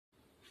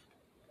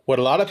What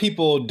a lot of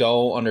people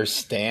don't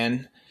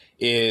understand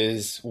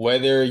is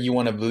whether you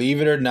want to believe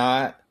it or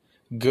not,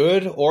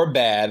 good or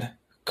bad,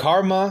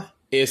 karma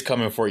is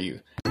coming for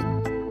you.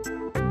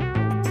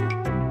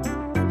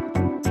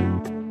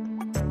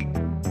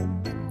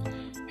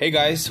 Hey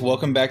guys,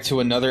 welcome back to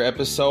another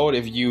episode.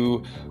 If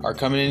you are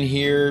coming in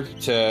here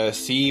to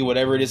see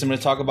whatever it is I'm going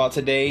to talk about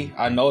today,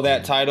 I know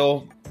that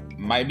title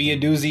might be a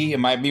doozy. It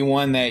might be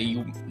one that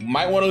you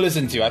might want to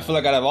listen to. I feel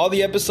like out of all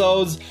the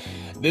episodes,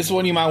 this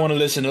one you might want to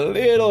listen a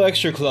little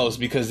extra close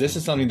because this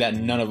is something that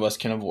none of us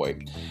can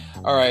avoid.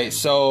 All right,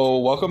 so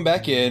welcome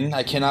back in.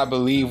 I cannot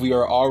believe we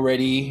are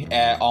already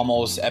at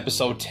almost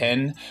episode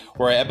 10.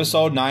 We're at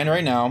episode 9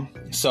 right now.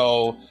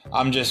 So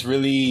I'm just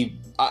really...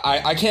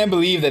 I can't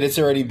believe that it's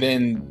already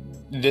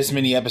been this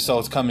many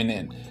episodes coming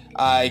in.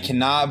 I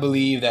cannot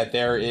believe that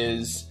there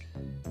is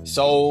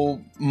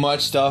so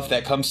much stuff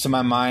that comes to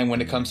my mind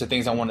when it comes to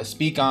things I want to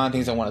speak on,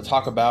 things I want to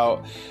talk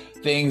about,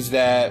 things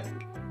that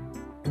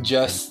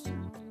just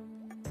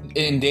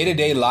in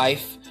day-to-day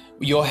life,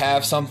 you'll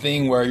have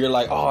something where you're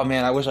like, oh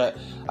man, I wish I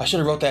should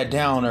have wrote that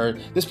down, or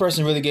this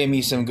person really gave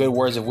me some good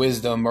words of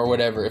wisdom or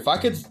whatever. If I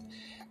could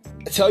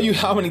tell you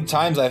how many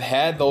times I've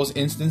had those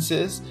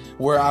instances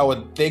where I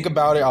would think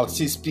about it, I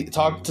would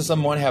talk to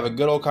someone, have a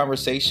good old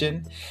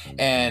conversation,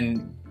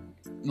 and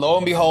lo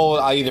and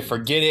behold, I either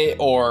forget it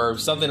or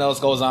something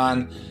else goes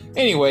on.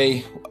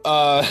 Anyway,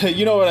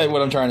 you know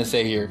what I'm trying to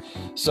say here.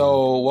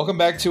 So welcome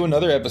back to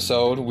another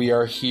episode. We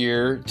are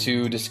here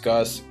to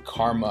discuss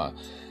karma.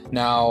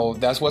 Now,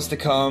 that's what's to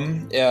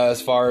come as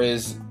far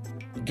as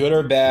good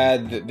or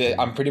bad.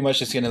 I'm pretty much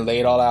just going to lay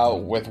it all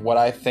out with what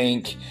I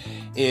think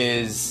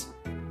is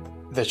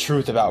the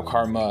truth about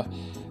karma,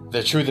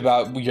 the truth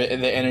about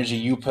the energy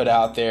you put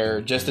out there,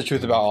 just the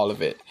truth about all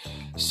of it.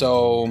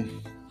 So,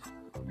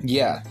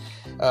 yeah.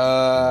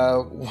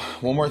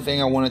 One more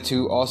thing I wanted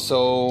to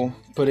also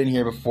put in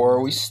here before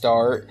we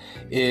start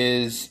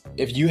is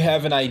if you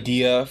have an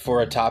idea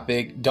for a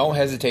topic, don't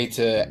hesitate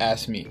to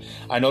ask me.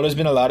 I know there's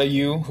been a lot of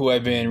you who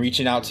have been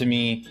reaching out to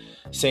me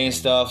saying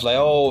stuff like,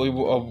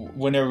 oh,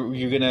 whenever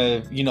you're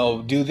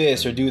gonna, do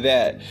this or do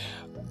that.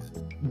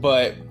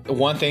 But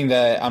one thing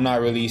that I'm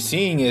not really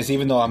seeing is,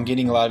 even though I'm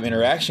getting a lot of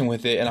interaction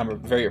with it and I'm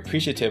very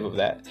appreciative of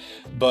that,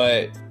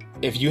 but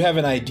if you have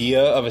an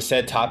idea of a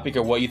said topic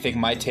or what you think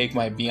my take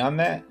might be on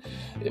that,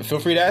 feel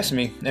free to ask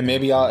me, and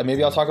maybe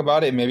I'll talk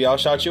about it. Maybe I'll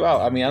shout you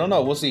out. I mean, I don't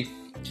know. We'll see.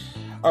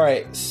 All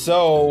right.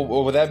 So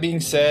with that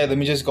being said, let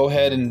me just go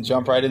ahead and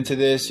jump right into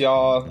this,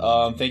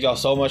 y'all. Thank y'all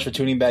so much for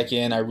tuning back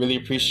in. I really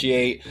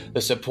appreciate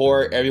the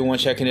support. Everyone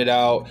checking it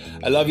out.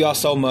 I love y'all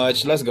so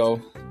much. Let's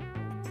go.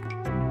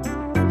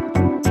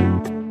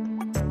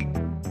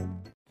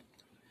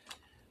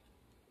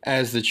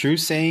 As the true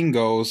saying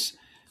goes,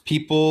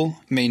 people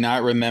may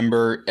not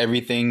remember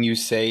everything you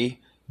say,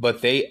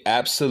 but they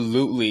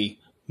absolutely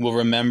will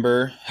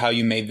remember how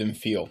you made them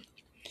feel.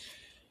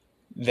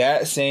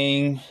 That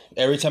saying,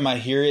 every time I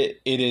hear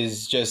it, it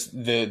is just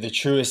the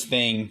truest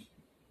thing,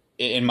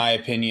 in my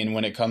opinion,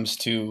 when it comes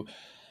to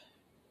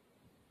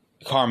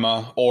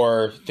karma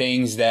or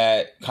things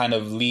that kind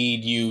of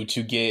lead you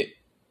to get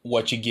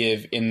what you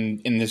give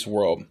in this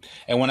world.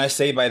 And when I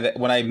say by that,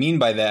 what I mean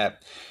by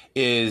that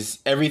is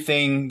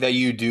everything that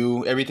you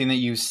do, everything that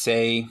you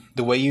say,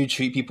 the way you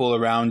treat people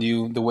around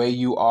you, the way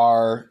you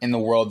are in the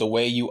world, the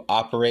way you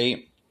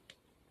operate,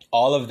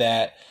 all of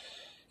that,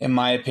 in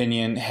my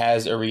opinion,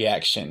 has a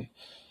reaction.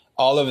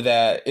 All of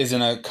that is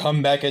going to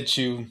come back at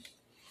you.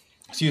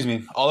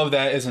 All of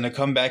that is going to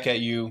come back at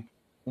you,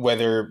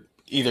 whether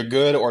either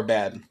good or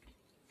bad.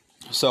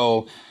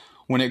 So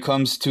when it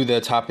comes to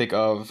the topic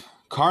of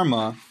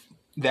karma,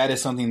 that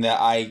is something that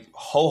I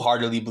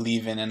wholeheartedly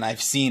believe in, and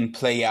I've seen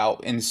play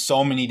out in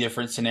so many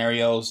different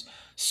scenarios,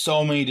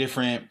 so many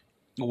different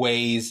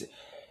ways,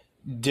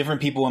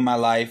 different people in my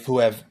life who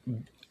have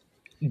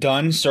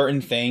done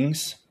certain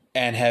things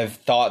and have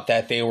thought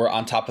that they were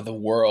on top of the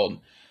world,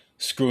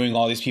 screwing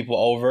all these people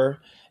over,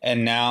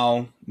 and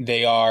now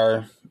they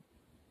are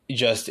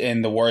just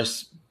in the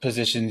worst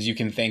positions you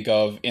can think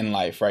of in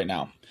life right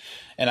now.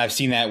 And I've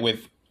seen that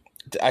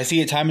I see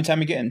it time and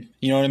time again.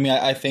 You know what I mean?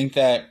 I think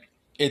that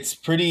it's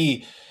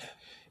pretty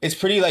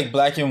like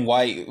black and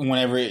white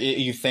whenever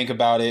you think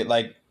about it.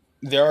 Like,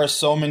 there are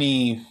so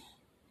many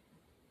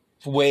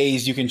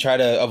ways you can try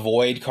to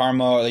avoid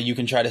karma, or you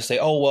can try to say,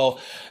 oh, well,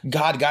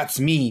 God got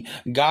me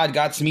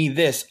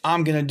this,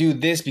 I'm going to do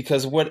this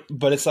because what,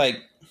 but it's like,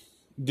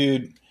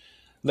 dude,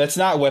 let's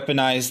not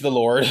weaponize the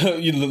Lord.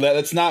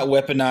 Let's not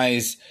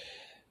weaponize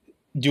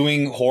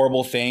doing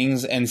horrible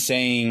things and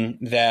saying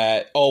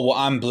that, oh, well,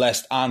 I'm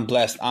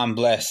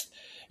blessed.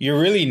 You're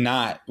really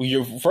not.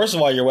 First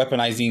of all, you're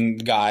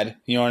weaponizing God.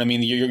 You know what I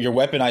mean? You're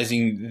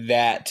weaponizing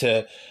that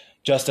to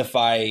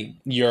justify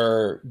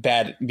your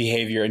bad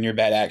behavior and your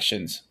bad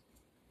actions.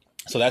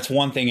 So that's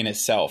one thing in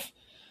itself.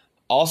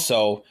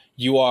 Also,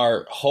 you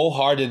are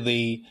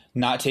wholeheartedly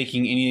not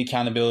taking any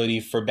accountability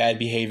for bad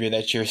behavior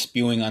that you're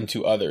spewing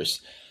onto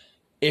others.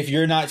 If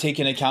you're not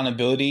taking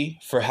accountability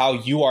for how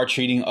you are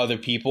treating other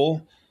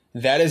people,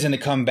 that is going to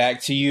come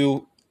back to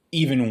you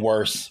even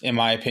worse, in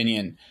my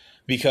opinion,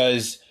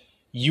 because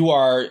you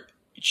are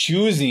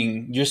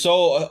you're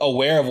so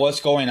aware of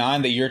what's going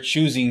on that you're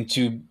choosing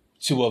to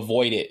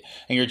avoid it,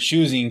 and you're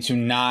choosing to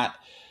not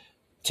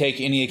take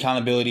any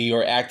accountability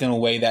or act in a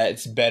way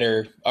that's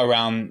better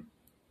around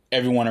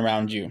everyone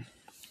around you.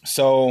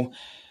 So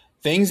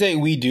things that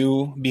we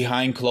do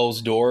behind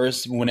closed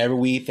doors whenever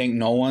we think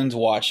no one's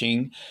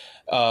watching,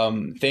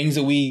 things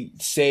that we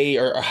say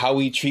or how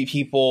we treat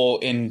people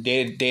in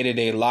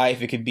day-to-day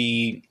life. It could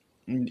be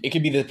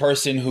the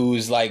person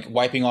who's like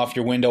wiping off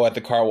your window at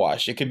the car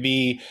wash. It could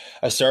be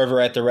a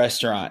server at the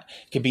restaurant.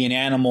 It could be an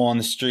animal on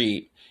the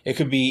street. It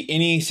could be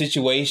any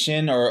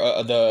situation,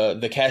 or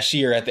the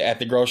cashier at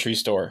the grocery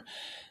store.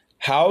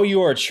 How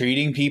you are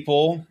treating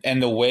people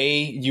and the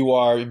way you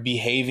are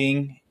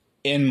behaving,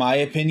 in my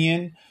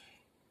opinion,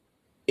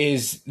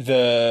 is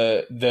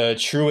the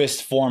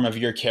truest form of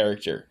your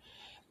character.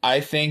 I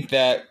think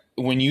that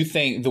when you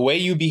think the way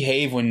you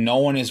behave when no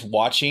one is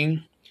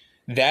watching,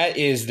 that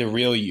is the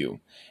real you.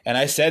 And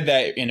I said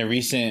that in a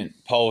recent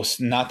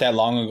post not that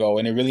long ago,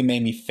 and it really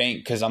made me think,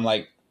 because I'm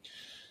like,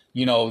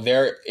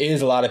 there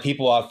is a lot of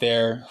people out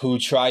there who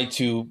try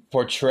to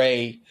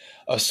portray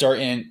a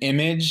certain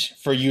image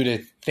for you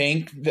to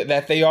think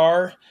that they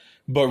are,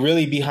 but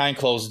really behind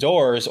closed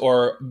doors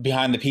or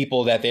behind the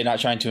people that they're not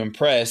trying to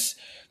impress,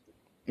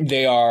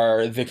 they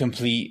are the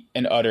complete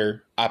and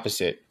utter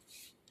opposite.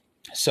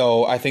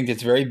 So I think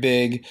it's very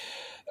big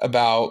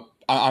about,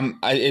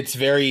 it's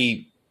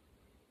very,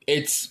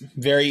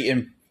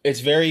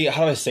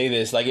 how do I say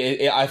this? Like,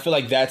 I feel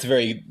like that's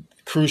very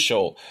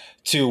crucial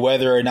to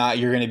whether or not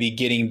you're going to be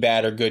getting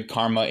bad or good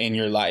karma in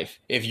your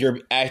life. If you're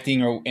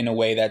acting in a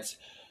way that's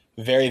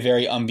very,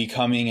 very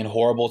unbecoming and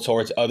horrible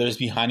towards others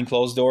behind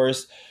closed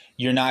doors,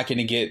 you're not going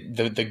to get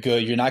the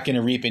good. You're not going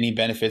to reap any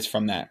benefits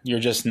from that.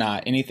 You're just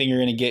not. Anything you're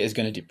going to get is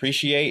going to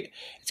depreciate.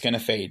 It's going to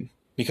fade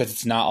because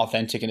it's not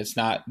authentic and it's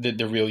not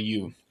the real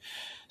you.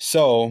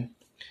 So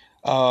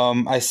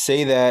I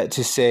say that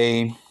to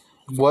say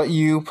what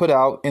you put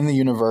out in the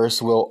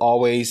universe will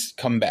always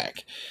come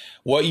back.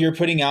 What you're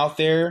putting out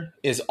there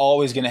is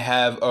always going to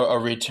have a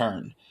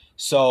return.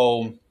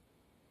 So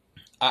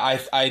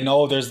I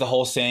know there's the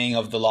whole saying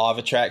of the law of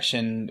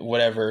attraction,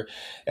 whatever.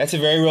 That's a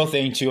very real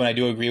thing too, and I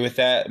do agree with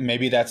that.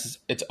 Maybe that's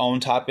its own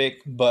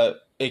topic,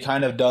 but it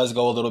kind of does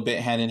go a little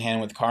bit hand in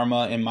hand with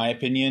karma, in my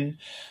opinion,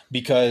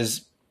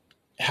 because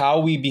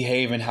how we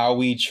behave and how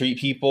we treat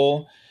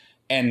people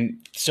and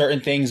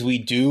certain things we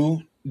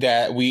do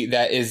that's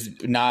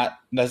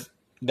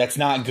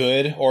not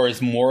good or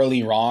is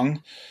morally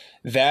wrong,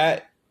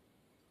 that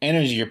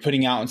energy you're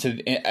putting out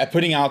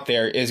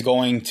there is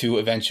going to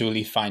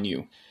eventually find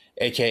you,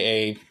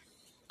 aka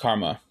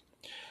karma.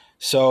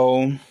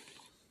 So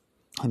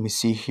let me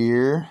see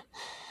here.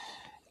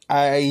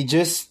 I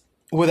just,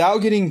 without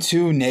getting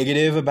too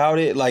negative about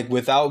it, like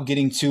without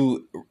getting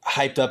too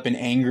hyped up and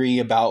angry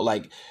about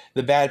like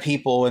the bad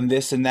people and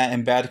this and that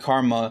and bad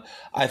karma,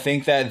 I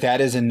think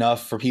that is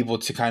enough for people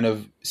to kind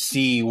of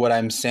see what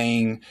I'm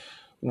saying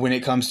when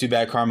it comes to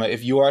bad karma.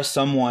 If you are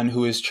someone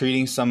who is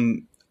treating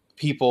some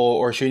people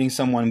or treating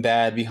someone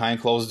bad behind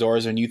closed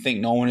doors and you think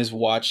no one is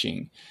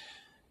watching,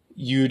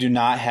 you're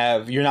not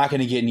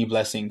going to get any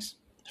blessings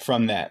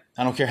from that.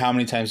 I don't care how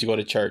many times you go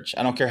to church.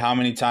 I don't care how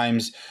many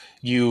times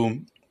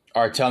you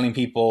are telling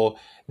people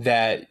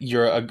that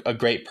you're a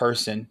great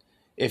person.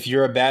 If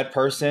you're a bad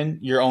person,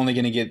 you're only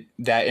going to get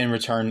that in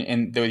return,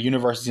 and the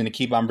universe is going to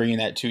keep on bringing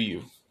that to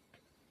you.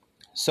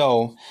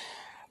 So,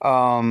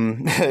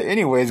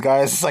 anyways,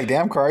 guys, it's like,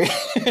 damn, Kari.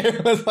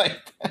 It was like,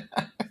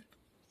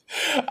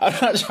 I'm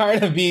not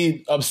trying to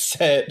be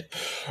upset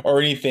or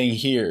anything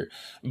here,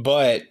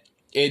 but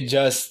it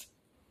just,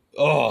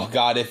 oh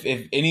God, if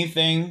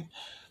anything,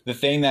 the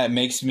thing that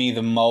makes me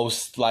the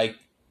most like,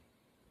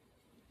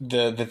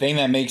 the thing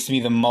that makes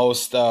me the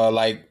most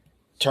like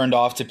turned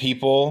off to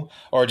people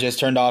or just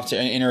turned off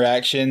to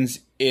interactions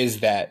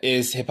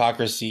is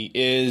hypocrisy,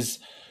 is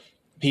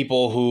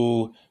people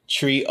who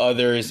treat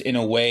others in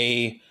a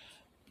way,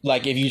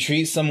 like if you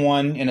treat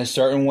someone in a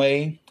certain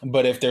way,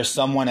 but if there's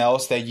someone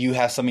else that you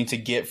have something to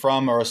get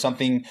from or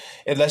something,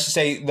 let's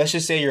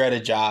just say you're at a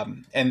job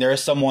and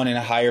there's someone in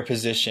a higher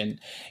position.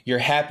 You're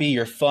happy,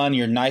 you're fun,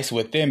 you're nice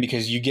with them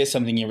because you get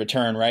something in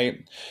return,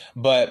 right?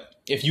 But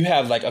if you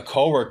have like a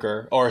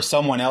coworker or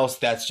someone else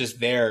that's just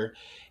there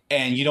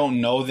and you don't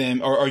know them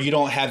or you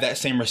don't have that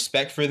same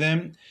respect for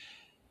them,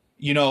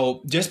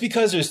 just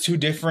because there's two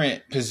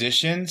different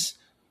positions,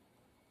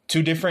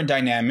 two different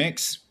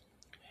dynamics,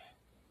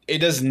 it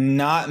does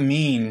not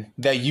mean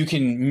that you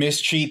can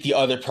mistreat the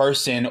other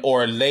person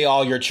or lay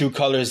all your true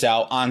colors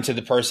out onto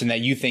the person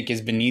that you think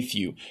is beneath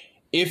you.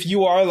 If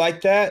you are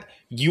like that,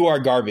 you are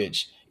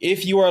garbage.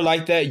 If you are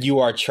like that, you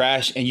are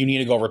trash and you need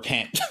to go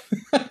repent.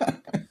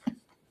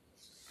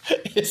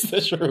 It's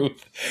the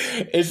truth.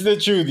 It's the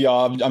truth,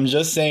 y'all. I'm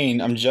just saying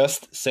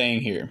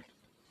here.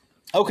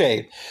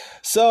 Okay,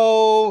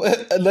 so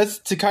let's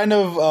to kind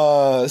of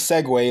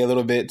segue a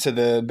little bit to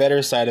the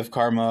better side of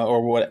karma,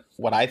 or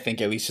what I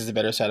think at least is the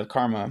better side of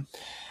karma.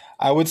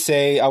 I would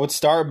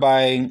start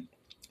by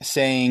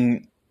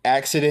saying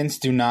accidents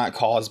do not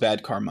cause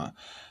bad karma.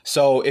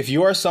 So if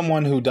you are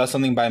someone who does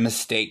something by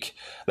mistake,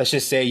 let's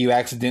just say you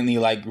accidentally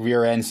like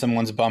rear end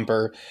someone's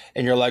bumper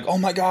and you're like, oh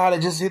my God, I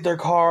just hit their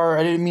car.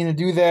 I didn't mean to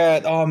do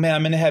that. Oh man,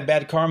 I'm going to have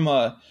bad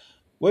karma.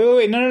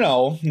 Wait.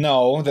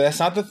 No, that's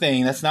not the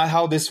thing. That's not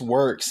how this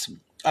works.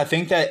 I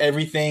think that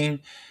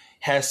everything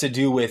has to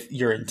do with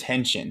your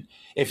intention.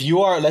 If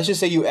you are, let's just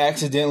say you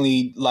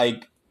accidentally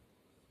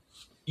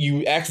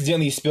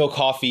spill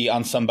coffee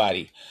on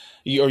somebody,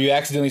 or you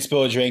accidentally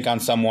spill a drink on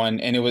someone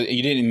and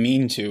you didn't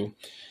mean to.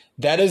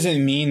 That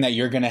doesn't mean that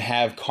you're going to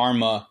have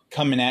karma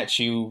coming at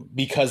you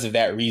because of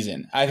that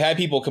reason. I've had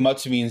people come up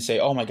to me and say,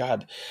 oh my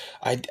God,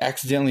 I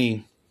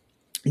accidentally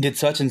did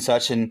such and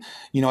such, and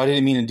I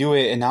didn't mean to do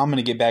it, and now I'm going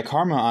to get bad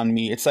karma on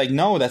me. It's like,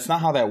 no, that's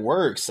not how that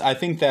works. I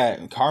think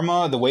that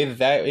karma, the way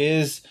that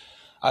is,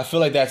 I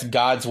feel like that's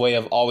God's way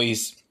of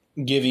always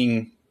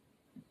giving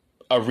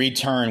a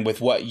return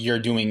with what you're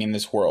doing in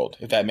this world,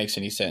 if that makes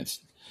any sense.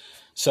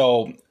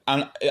 So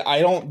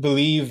I don't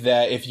believe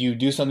that if you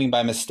do something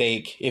by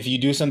mistake, if you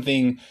do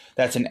something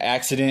that's an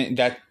accident,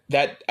 that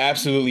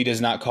absolutely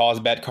does not cause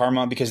bad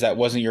karma, because that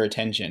wasn't your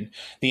intention.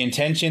 The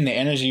intention, the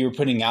energy you were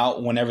putting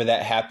out whenever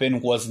that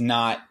happened was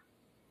not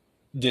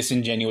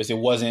disingenuous. It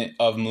wasn't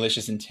of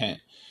malicious intent.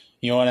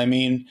 You know what I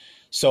mean?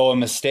 So a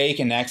mistake,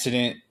 an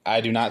accident, I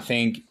do not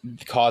think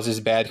causes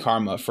bad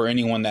karma for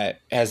anyone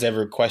that has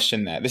ever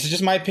questioned that. This is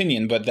just my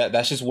opinion, but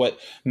that's just what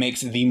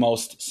makes the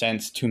most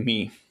sense to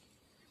me.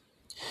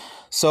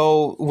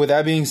 So with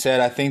that being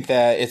said, I think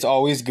that it's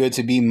always good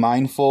to be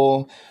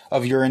mindful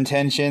of your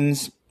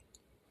intentions.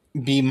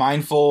 Be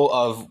mindful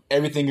of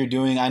everything you're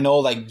doing. I know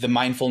like the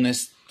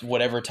mindfulness,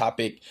 whatever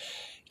topic,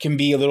 can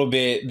be a little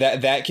bit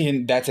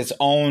that's its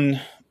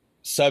own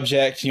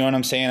subject. You know what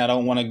I'm saying? I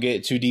don't want to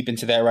get too deep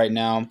into that right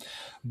now,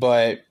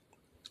 but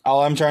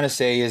all I'm trying to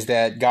say is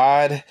that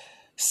God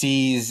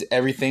sees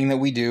everything that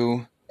we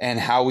do and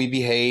how we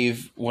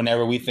behave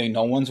whenever we think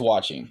no one's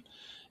watching.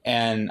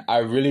 And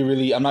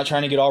I'm not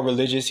trying to get all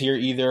religious here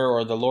either,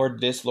 or the Lord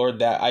this, Lord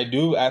that. I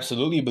do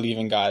absolutely believe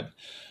in God,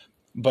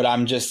 but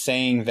I'm just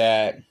saying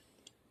that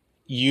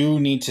you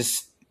need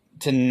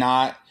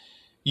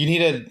you need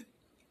to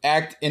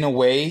act in a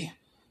way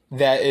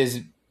that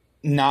is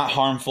not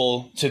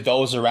harmful to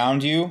those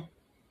around you,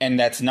 and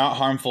that's not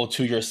harmful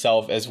to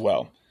yourself as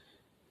well.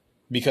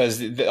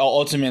 Because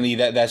ultimately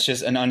that's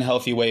just an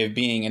unhealthy way of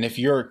being. And if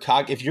you're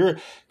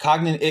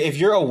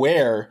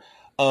aware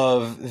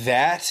of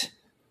that,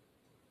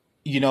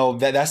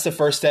 that's the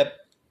first step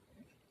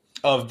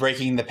of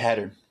breaking the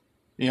pattern.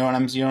 You know what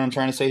I'm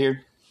trying to say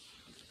here?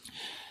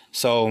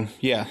 So,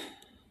 yeah.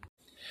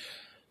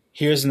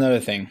 Here's another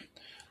thing.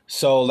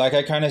 So, like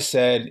I kind of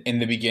said in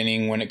the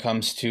beginning, when it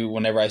comes to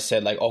whenever I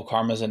said like, oh,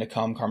 karma's going to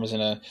come, come,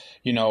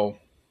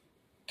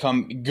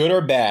 good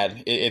or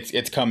bad,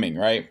 it's coming,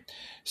 right?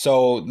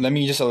 So, let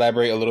me just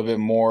elaborate a little bit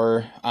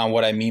more on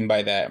what I mean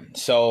by that.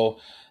 So,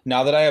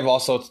 now that I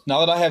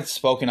have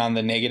spoken on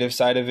the negative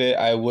side of it,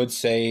 I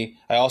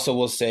also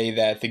will say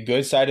that the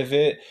good side of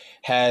it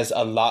has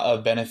a lot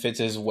of benefits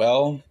as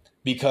well,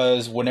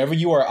 because whenever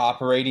you are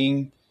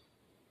operating,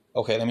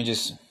 okay, let me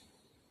just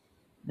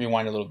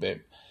rewind a little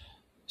bit.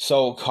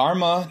 So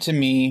karma to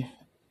me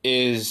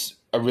is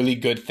a really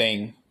good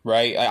thing,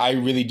 right? I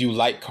really do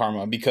like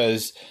karma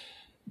because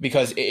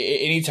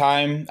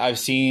anytime I've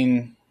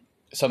seen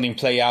something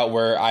play out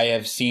where I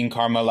have seen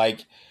karma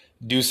like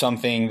do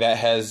something that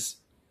has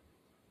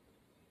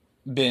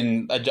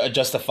been a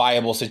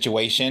justifiable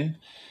situation,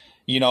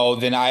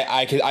 then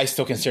I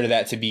still consider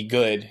that to be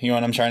good. You know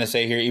what I'm trying to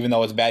say here, even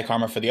though it's bad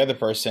karma for the other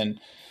person.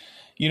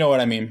 You know what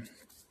I mean?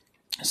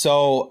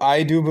 So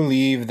I do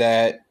believe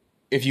that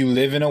if you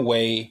live in a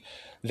way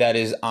that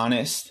is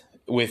honest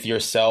with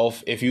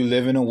yourself, if you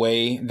live in a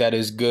way that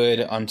is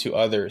good unto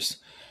others,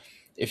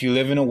 if you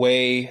live in a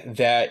way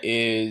that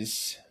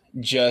is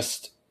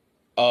just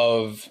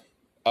of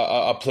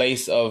a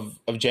place of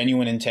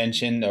genuine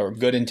intention or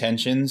good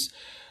intentions,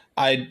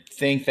 I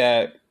think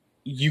that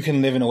you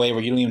can live in a way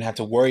where you don't even have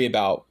to worry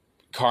about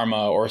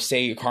karma or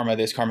say karma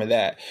this, karma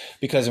that,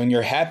 because when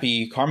you're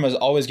happy, karma is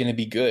always going to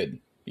be good.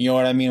 You know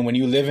what I mean? When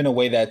you live in a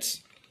way that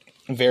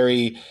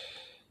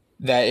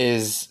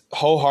is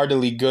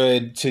wholeheartedly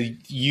good to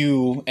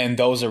you and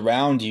those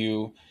around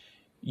you,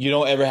 you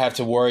don't ever have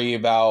to worry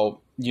about,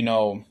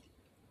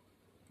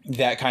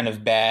 that kind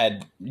of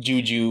bad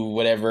juju,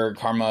 whatever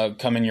karma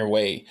coming your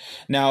way.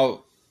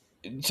 Now,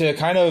 to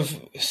kind of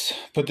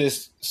put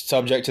this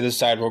subject to the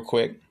side real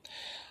quick,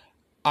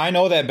 I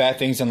know that bad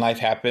things in life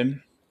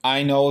happen.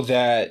 I know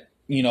that,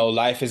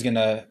 life is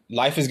gonna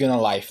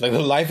life. Like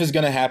life is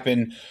gonna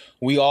happen.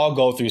 We all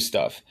go through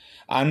stuff.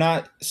 I'm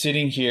not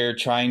sitting here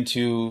trying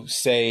to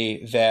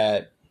say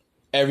that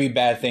every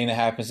bad thing that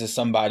happens to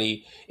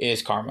somebody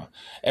is karma.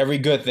 Every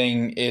good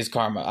thing is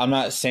karma. I'm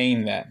not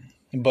saying that.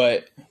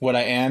 But what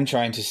I am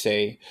trying to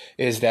say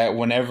is that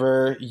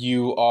whenever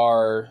you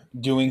are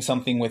doing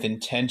something with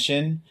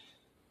intention,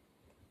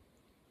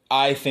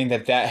 I think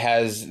that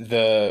has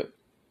the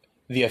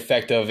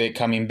effect of it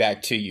coming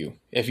back to you,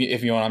 if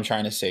you know what I'm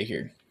trying to say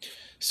here.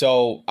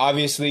 So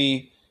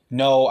obviously,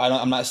 no,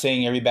 I'm not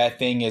saying every bad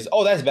thing is,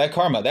 oh, that's bad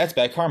karma. That's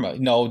bad karma.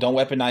 No, don't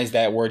weaponize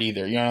that word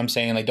either. You know what I'm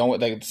saying? Like, don't,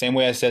 like the same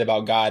way I said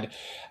about God,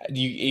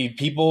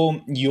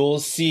 you'll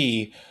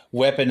see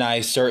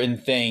weaponize certain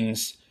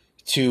things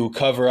to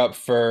cover up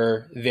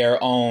for their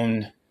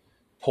own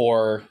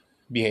poor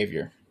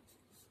behavior.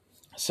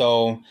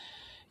 So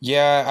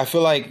yeah, I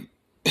feel like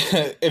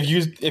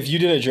if you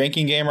did a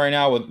drinking game right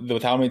now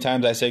with how many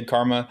times I said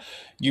karma,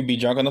 you'd be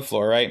drunk on the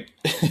floor, right?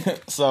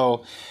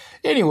 So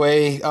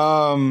anyway,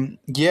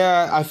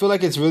 yeah, I feel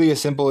like it's really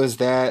as simple as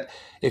that.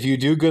 If you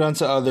do good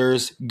unto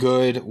others,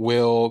 good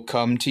will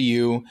come to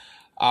you,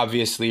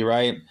 obviously,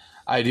 right?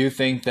 I do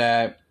think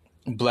that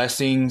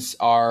blessings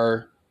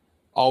are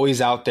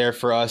always out there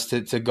for us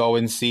to go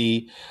and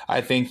see.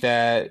 I think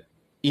that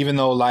even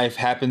though life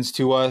happens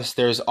to us,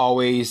 there's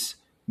always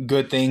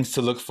good things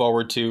to look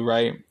forward to,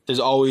 right? There's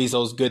always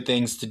those good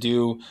things to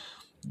do,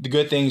 the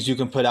good things you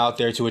can put out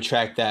there to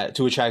attract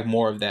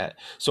more of that.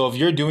 So if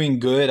you're doing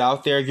good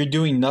out there, you're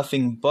doing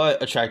nothing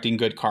but attracting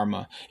good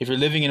karma. If you're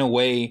living in a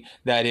way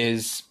that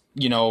is,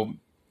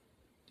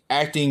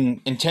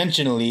 acting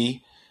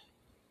intentionally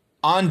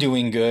on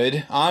doing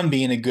good, on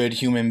being a good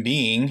human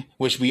being,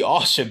 which we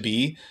all should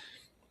be,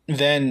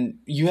 then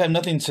you have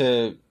nothing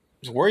to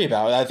worry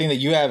about. I think that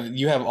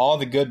you have all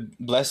the good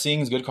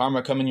blessings, good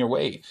karma coming your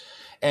way.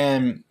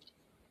 And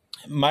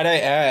might I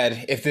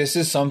add, if this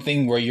is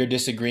something where you're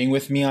disagreeing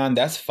with me on,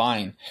 that's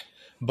fine.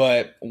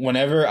 But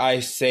whenever I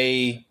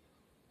say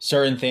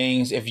certain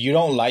things, if you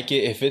don't like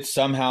it, if it's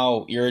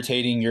somehow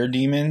irritating your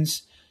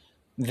demons,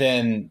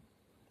 then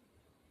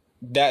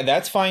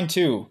that's fine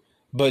too.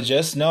 But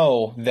just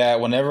know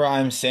that whenever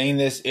I'm saying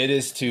this, it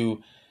is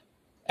to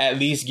at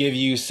least give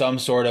you some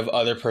sort of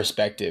other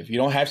perspective. You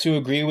don't have to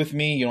agree with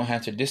me. You don't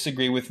have to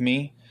disagree with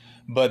me.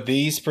 But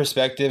these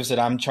perspectives that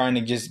I'm trying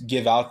to just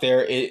give out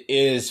there, it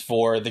is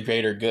for the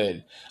greater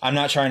good. I'm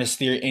not trying to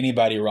steer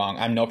anybody wrong.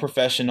 I'm no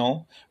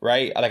professional,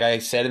 right? Like I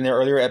said in the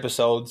earlier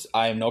episodes,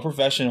 I am no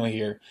professional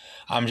here.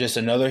 I'm just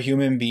another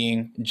human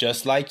being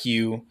just like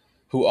you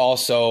who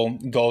also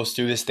goes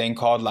through this thing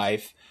called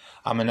life.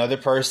 I'm another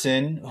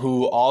person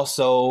who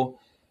also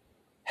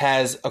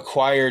has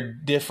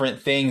acquired different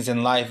things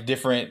in life,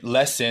 different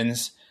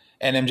lessons,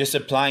 and I'm just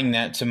applying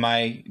that to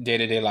my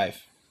day-to-day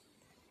life.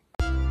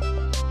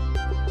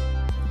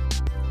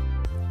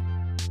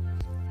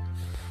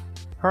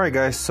 All right,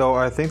 guys, so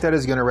I think that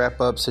is going to wrap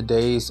up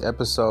today's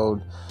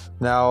episode.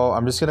 Now,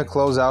 I'm just going to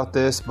close out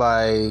this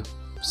by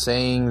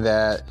saying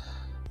that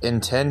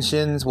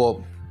intentions,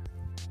 well,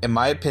 in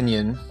my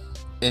opinion,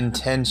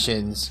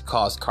 intentions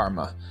cause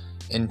karma.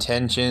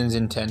 Intentions.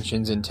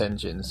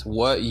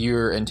 What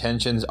your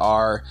intentions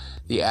are,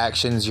 the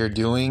actions you're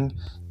doing,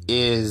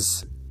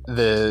 is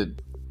the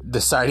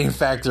deciding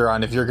factor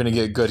on if you're going to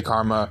get good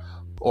karma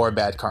or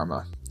bad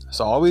karma.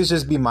 So always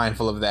just be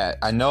mindful of that.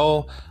 I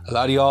know a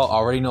lot of y'all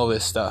already know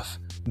this stuff,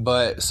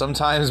 but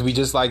sometimes we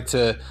just like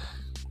to,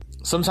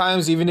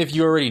 sometimes even if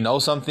you already know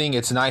something,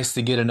 it's nice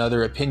to get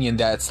another opinion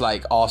that's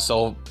like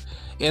also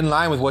in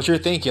line with what you're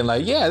thinking.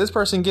 Like, yeah, this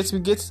person gets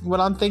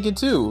what I'm thinking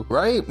too,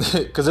 right?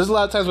 Because there's a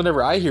lot of times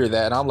whenever I hear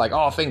that and I'm like,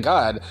 oh, thank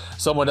God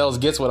someone else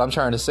gets what I'm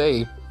trying to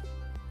say.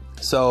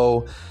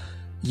 So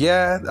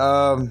yeah,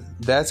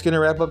 that's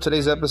gonna wrap up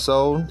today's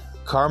episode.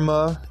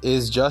 Karma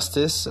is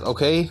justice.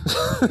 Okay.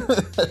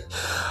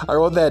 I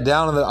wrote that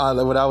down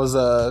when I was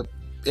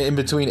in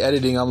between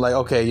editing. I'm like,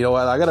 okay, you know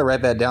what, I gotta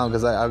write that down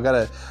because I've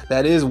gotta,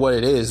 that is what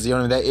it is, you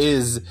know what I mean? That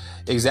is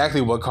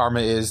exactly what karma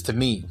is to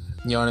me,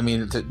 you know what I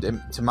mean?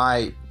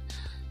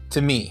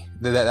 To me,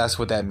 that's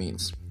what that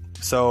means.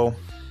 So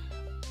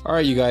all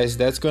right, you guys,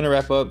 that's gonna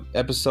wrap up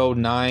episode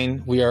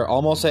 9. We are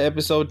almost at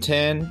episode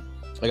 10.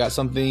 I got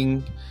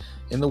something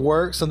in the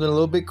works, something a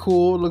little bit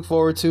cool to look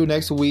forward to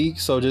next week,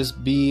 so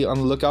just be on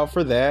the lookout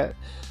for that.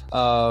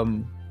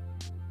 I'm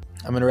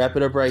gonna wrap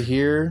it up right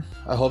here.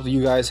 I hope that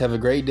you guys have a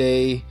great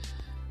day.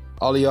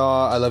 All of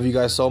y'all, I love you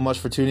guys so much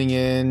for tuning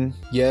in.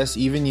 Yes,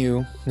 even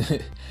you.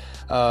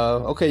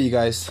 Okay, you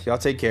guys, y'all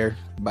take care.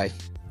 Bye.